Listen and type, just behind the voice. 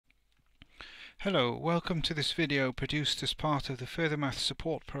Hello, welcome to this video produced as part of the Further Maths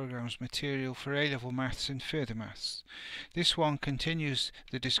Support Programme's material for A-Level Maths and Further Maths. This one continues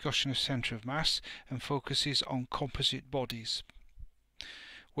the discussion of centre of mass and focuses on composite bodies.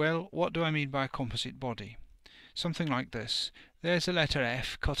 Well, what do I mean by a composite body? Something like this. There's a letter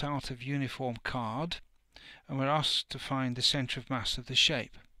F cut out of uniform card, and we're asked to find the centre of mass of the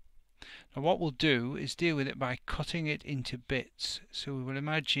shape. Now what we'll do is deal with it by cutting it into bits. So we will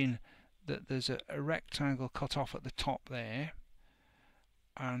imagine that there's a rectangle cut off at the top there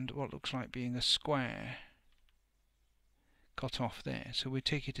and what looks like being a square cut off there. So we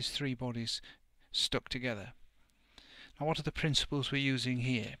take it as three bodies stuck together. Now what are the principles we're using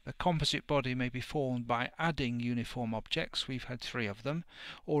here? A composite body may be formed by adding uniform objects, we've had three of them,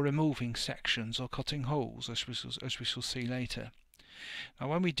 or removing sections or cutting holes, as we shall see later. Now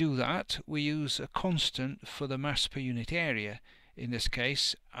when we do that, we use a constant for the mass per unit area in this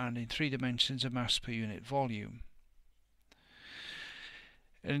case, and in 3 dimensions a mass per unit volume.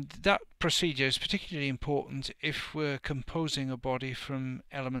 And that procedure is particularly important if we're composing a body from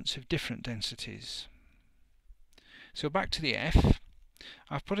elements of different densities. So back to the F,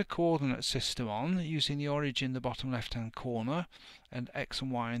 I've put a coordinate system on using the origin in the bottom left hand corner and x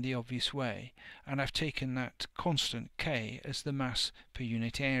and y in the obvious way, and I've taken that constant k as the mass per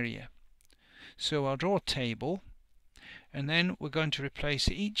unit area. So I'll draw a table, and then we're going to replace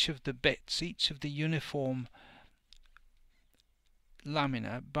each of the bits, each of the uniform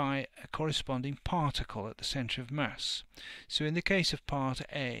lamina, by a corresponding particle at the centre of mass. So in the case of part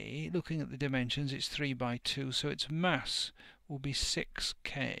A, looking at the dimensions, it's 3 by 2, so its mass will be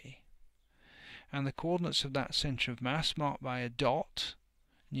 6k. And the coordinates of that centre of mass, marked by a dot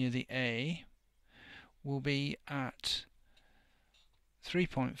near the A, will be at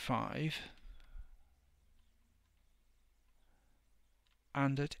 3.5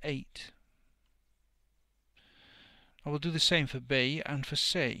 and at 8. I will do the same for B and for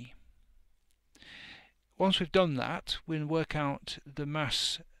C. Once we've done that, we'll work out the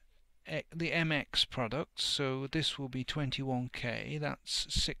mass, the mx products. So this will be 21k, that's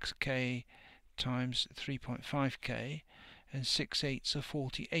 6k times 3.5k, and 6/8 are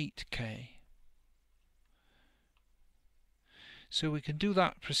 48k. So we can do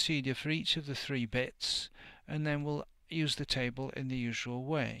that procedure for each of the three bits, and then we'll use the table in the usual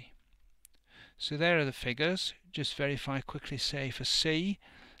way. So there are the figures. Just verify quickly, say for C.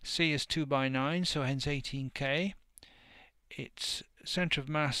 C is 2 by 9, so hence 18k. Its centre of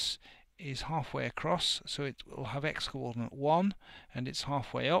mass is halfway across, so it will have x coordinate 1, and it's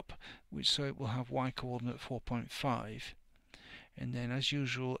halfway up, so it will have y coordinate 4.5. And then as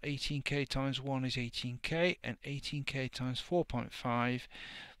usual, 18k times 1 is 18k, and 18k times 4.5,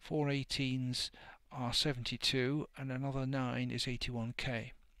 4 18s are 72, and another 9 is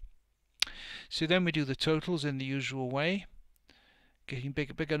 81k. So then we do the totals in the usual way, getting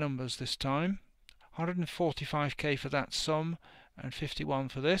bigger numbers this time. 145k for that sum, and 51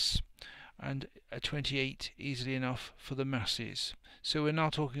 for this, and 28 easily enough for the masses. So we're now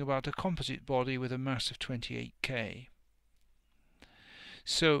talking about a composite body with a mass of 28k.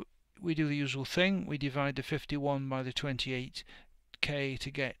 So we do the usual thing, we divide the 51 by the 28k to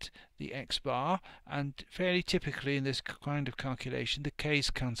get the x bar, and fairly typically in this kind of calculation the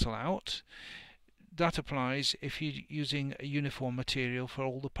k's cancel out. That applies if you're using a uniform material for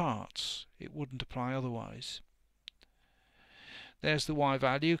all the parts. It wouldn't apply otherwise. There's the y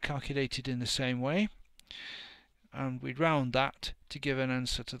value calculated in the same way, and we round that to give an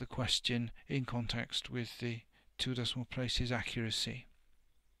answer to the question in context with the 2 decimal places accuracy.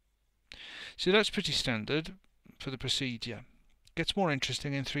 So that's pretty standard for the procedure. Gets more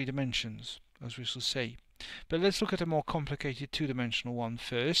interesting in 3 dimensions, as we shall see. But let's look at a more complicated 2-dimensional one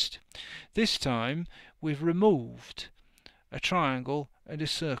first. This time we've removed a triangle and a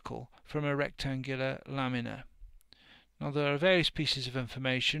circle from a rectangular lamina. Now there are various pieces of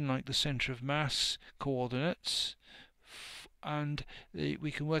information like the centre of mass coordinates, and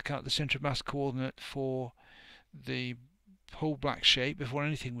we can work out the centre of mass coordinate for the whole black shape before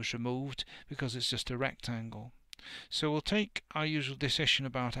anything was removed, because it's just a rectangle. So we'll take our usual decision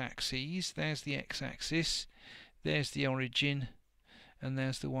about axes. There's the x-axis, there's the origin, and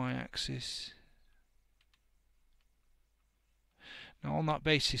there's the y-axis. Now on that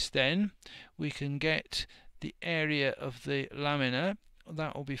basis then, we can get the area of the lamina.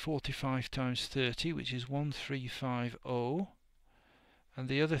 That will be 45 times 30, which is 1350. And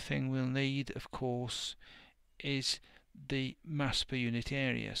the other thing we'll need, of course, is the mass per unit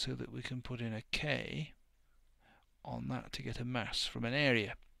area, so that we can put in a k on that to get a mass from an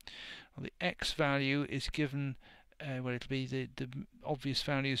area. Well, the x value is given well, it'll be the obvious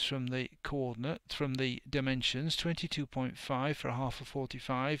values from the coordinate, from the dimensions, 22.5 for half of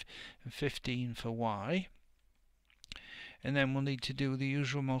 45 and 15 for y. And then we'll need to do the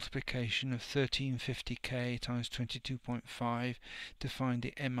usual multiplication of 1350k times 22.5 to find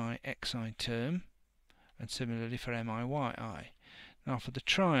the MIXI term, and similarly for MIYI. Now for the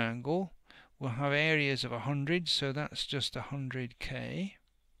triangle, we'll have areas of 100, so that's just 100k.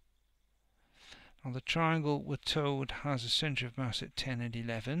 Now the triangle we're told has a centre of mass at 10 and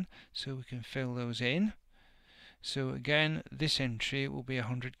 11, so we can fill those in. So again, this entry will be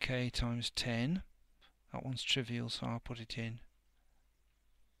 100k times 10. That one's trivial, so I'll put it in.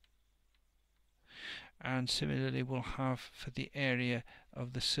 And similarly we'll have for the area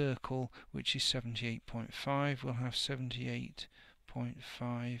of the circle, which is 78.5, we'll have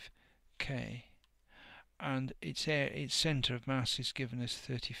 78.5k. And its centre of mass is given as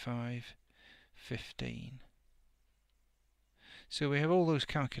 35.15. So we have all those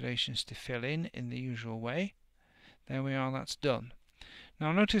calculations to fill in the usual way. There we are, that's done.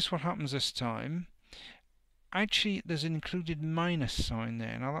 Now notice what happens this time. Actually, there's an included minus sign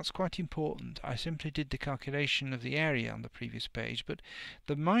there. Now that's quite important. I simply did the calculation of the area on the previous page, but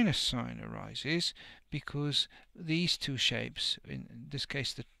the minus sign arises because these two shapes, in this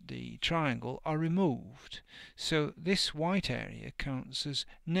case the triangle, are removed. So this white area counts as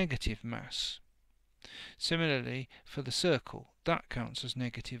negative mass. Similarly, for the circle, that counts as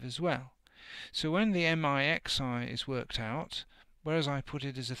negative as well. So when the MIXI is worked out, whereas I put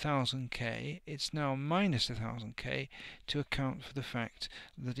it as 1000k, it's now minus 1000k to account for the fact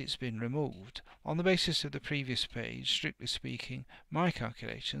that it's been removed. On the basis of the previous page, strictly speaking, my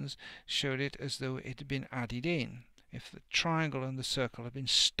calculations showed it as though it had been added in, if the triangle and the circle had been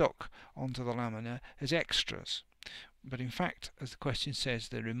stuck onto the lamina as extras. But in fact, as the question says,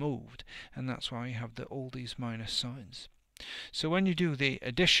 they're removed, and that's why you have all these minus signs. So when you do the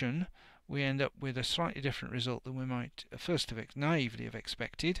addition, we end up with a slightly different result than we might first have naively have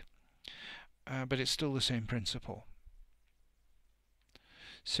expected, but it's still the same principle.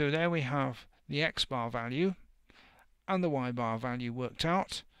 So there we have the x bar value and the y bar value worked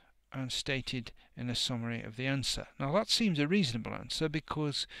out and stated in a summary of the answer. Now that seems a reasonable answer,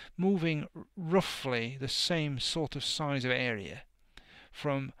 because moving roughly the same sort of size of area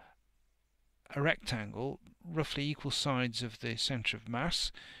from a rectangle, roughly equal sides of the centre of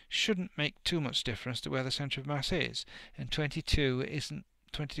mass, shouldn't make too much difference to where the centre of mass is. And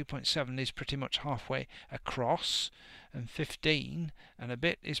 22.7 is pretty much halfway across, and 15 and a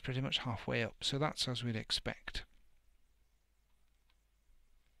bit is pretty much halfway up. So that's as we'd expect.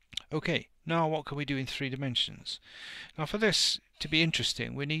 Okay, now what can we do in 3 dimensions? Now for this to be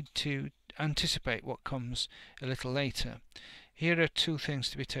interesting, we need to anticipate what comes a little later. Here are 2 things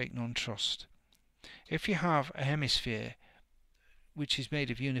to be taken on trust. If you have a hemisphere which is made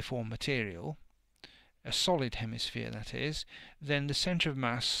of uniform material, a solid hemisphere that is, then the centre of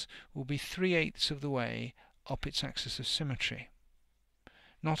mass will be 3/8 of the way up its axis of symmetry.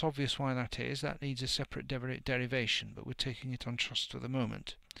 Not obvious why that is, that needs a separate derivation, but we're taking it on trust for the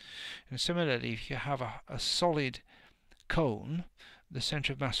moment. And similarly, if you have a solid cone, the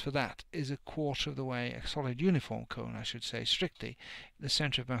centre of mass for that is 1/4 of the way, a solid uniform cone I should say strictly, the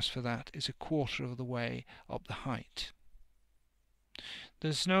centre of mass for that is 1/4 of the way up the height.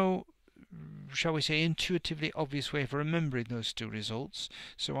 There's no, shall we say, intuitively obvious way of remembering those 2 results,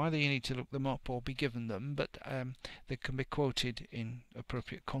 so either you need to look them up or be given them, but they can be quoted in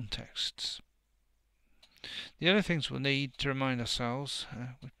appropriate contexts. The other things we'll need to remind ourselves,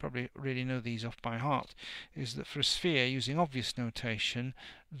 we probably really know these off by heart, is that for a sphere using obvious notation,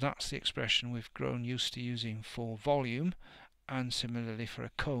 that's the expression we've grown used to using for volume, and similarly for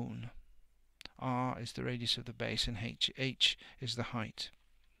a cone. R is the radius of the base and h is the height.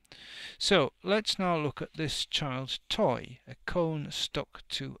 So let's now look at this child's toy, a cone stuck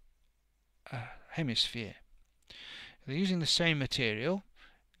to a hemisphere. They're using the same material.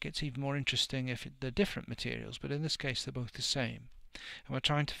 It gets even more interesting if they're different materials, but in this case they're both the same. And we're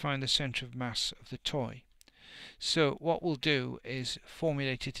trying to find the centre of mass of the toy. So what we'll do is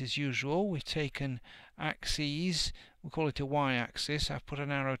formulate it as usual. We've taken axes, we'll call it a y-axis. I've put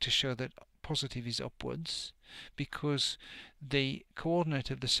an arrow to show that positive is upwards, because the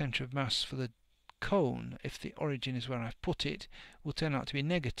coordinate of the centre of mass for the cone, if the origin is where I've put it, will turn out to be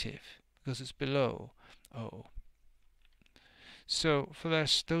negative, because it's below O. So for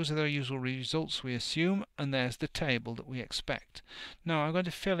this, those are the usual results we assume, and there's the table that we expect. Now I'm going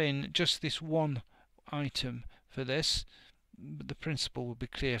to fill in just this one item for this, but the principle will be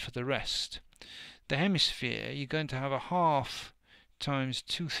clear for the rest. The hemisphere, you're going to have a half times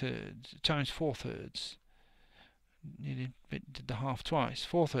 2/3 times 4/3. Nearly did the half twice.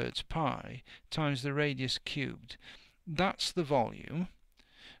 4/3 pi times the radius cubed. That's the volume.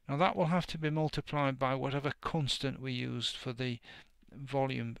 Now that will have to be multiplied by whatever constant we used for the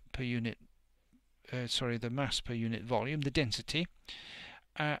volume per unit, the mass per unit volume, the density,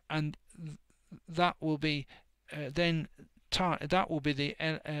 and that will be that will be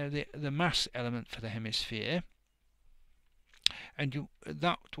the mass element for the hemisphere, and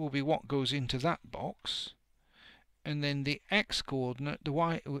that will be what goes into that box. And then the x-coordinate, the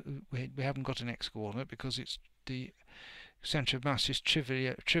y, we haven't got an x-coordinate because it's the centre of mass is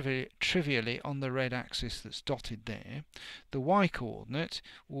trivially on the red axis that's dotted there. The y-coordinate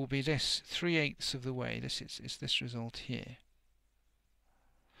will be this 3/8 of the way. This is this result here.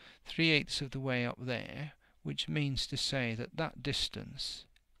 3/8 of the way up there, which means to say that that distance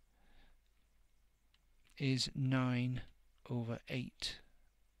is 9/8.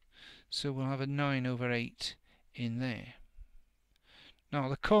 So we'll have a 9/8 in there. Now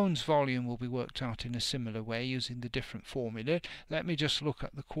the cone's volume will be worked out in a similar way using the different formula. Let me just look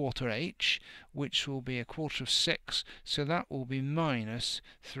at the quarter h, which will be 1/4 of 6, so that will be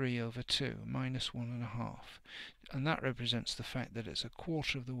 -3/2, -1.5. And that represents the fact that it's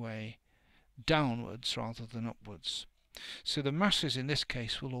 1/4 of the way downwards rather than upwards. So the masses in this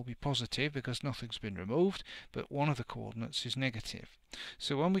case will all be positive because nothing's been removed, but one of the coordinates is negative.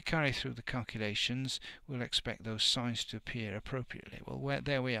 So when we carry through the calculations, we'll expect those signs to appear appropriately. Well,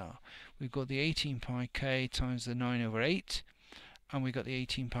 there we are. We've got the 18 pi k times the 9/8, and we've got the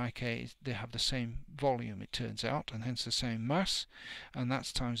 18 pi k, they have the same volume, it turns out, and hence the same mass, and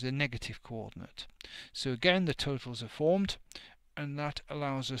that's times the negative coordinate. So again, the totals are formed, and that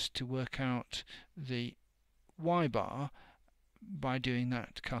allows us to work out the y bar by doing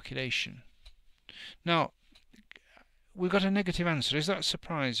that calculation. Now, we've got a negative answer. Is that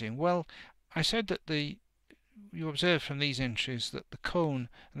surprising? Well, I said that you observe from these entries that the cone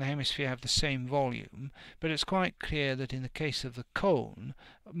and the hemisphere have the same volume, but it's quite clear that in the case of the cone,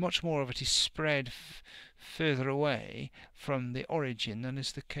 much more of it is spread further away from the origin than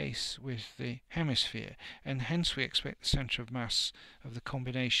is the case with the hemisphere, and hence we expect the centre of mass of the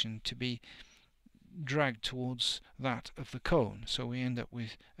combination to be dragged towards that of the cone, so we end up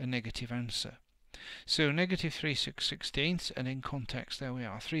with a negative answer. So negative 3/16, and in context there we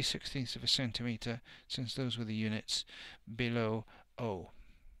are, 3/16 of a centimetre, since those were the units, below O.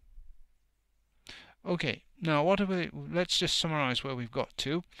 Okay, now let's just summarise where we've got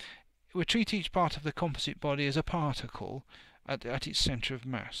to. We treat each part of the composite body as a particle at its centre of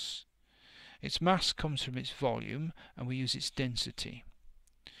mass. Its mass comes from its volume, and we use its density.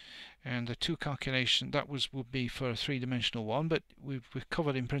 And the two calculations, that would be for a three-dimensional one, but we've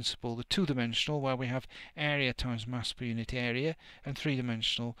covered in principle the two-dimensional, where we have area times mass per unit area, and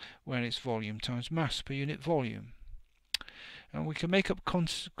three-dimensional, where it's volume times mass per unit volume. And we can make up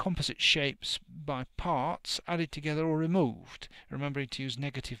composite shapes by parts added together or removed, remembering to use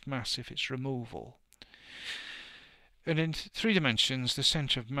negative mass if it's removal. And in 3 dimensions, the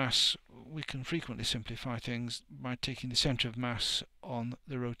centre of mass, we can frequently simplify things by taking the centre of mass on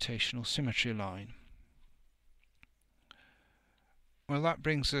the rotational symmetry line. Well, that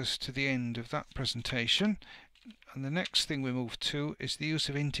brings us to the end of that presentation, and the next thing we move to is the use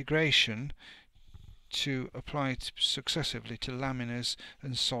of integration to apply it successively to laminas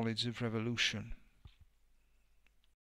and solids of revolution.